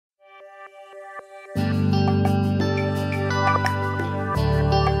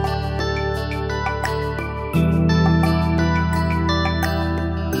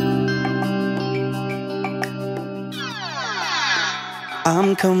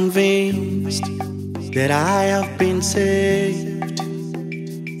I'm convinced that I have been saved.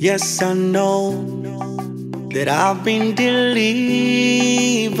 Yes, I know that I've been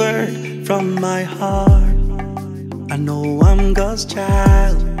delivered from my heart. I know I'm God's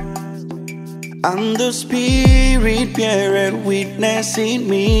child, and the Spirit beareth witness in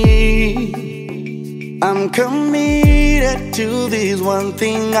me. I'm committed to this one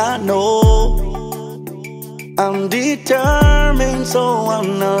thing I know. I'm determined, so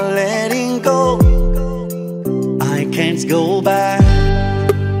I'm not letting go. I can't go back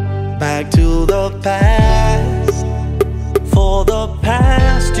to the past, for the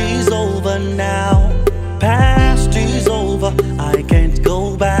past is over now. Past is over. I can't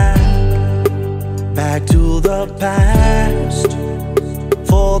go back to the past,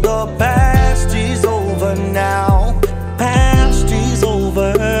 for the past is over now. Past is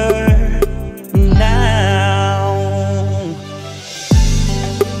over now.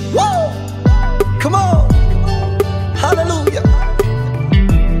 Woo! Come on! Hallelujah!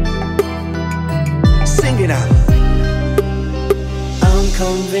 Sing it out. I'm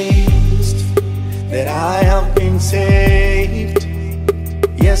convinced that I have been saved.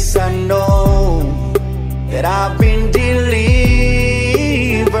 Yes, I know that I've been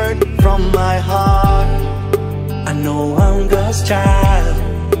delivered from my heart. I know I'm God's child,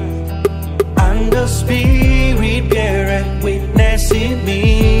 and the Spirit beareth witness in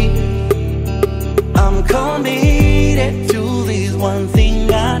me. I'm committed to this one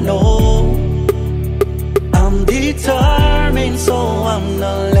thing I know. I'm determined, so I'm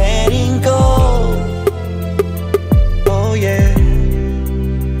not letting go. Oh yeah,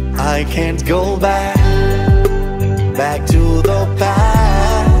 I can't go back to the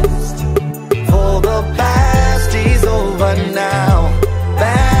past, for the past is over now.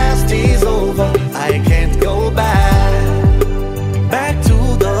 Past is over. I can't go back to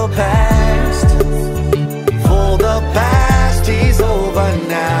the past, for the past is over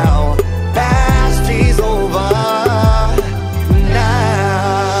now. Past is over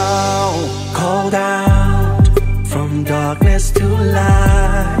now. Called out from darkness to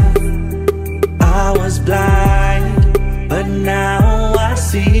light. I was blind, but now I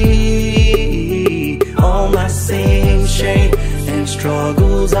see. All my sin, shame, and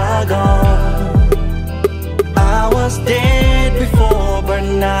struggles are gone. I was dead before, but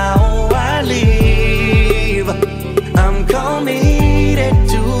now I live. I'm committed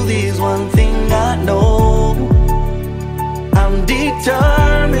to this one thing I know. I'm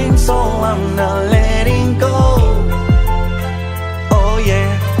determined, so I'm not letting go. Oh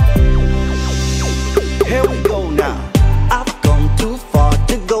yeah. Here we go now. I've come too far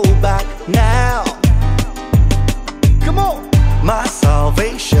to go back now. Come on. My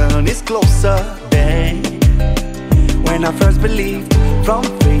salvation is closer than when I first believed. From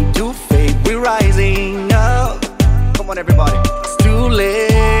faith to faith we're rising up. Come on everybody. It's too late,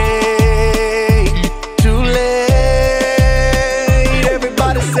 too late.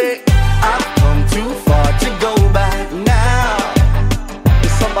 Everybody say, I've come too far to go back now.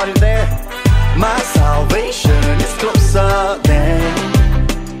 Is somebody there? My salvation is closer than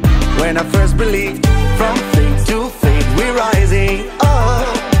when I first believed. From faith to faith we're rising up.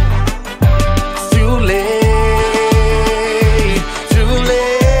 It's too late, too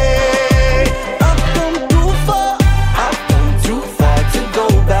late. I've come too far to go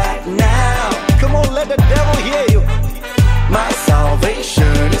back now. Come on, let the devil hear you. My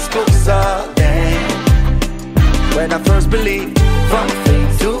salvation is closer than when I first believed. From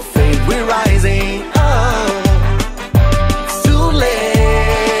faith to faith we're rising up. It's too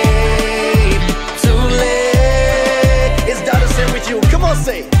late, too late. It's Dada Sin with you. Come on,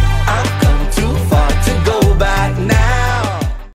 say, I've come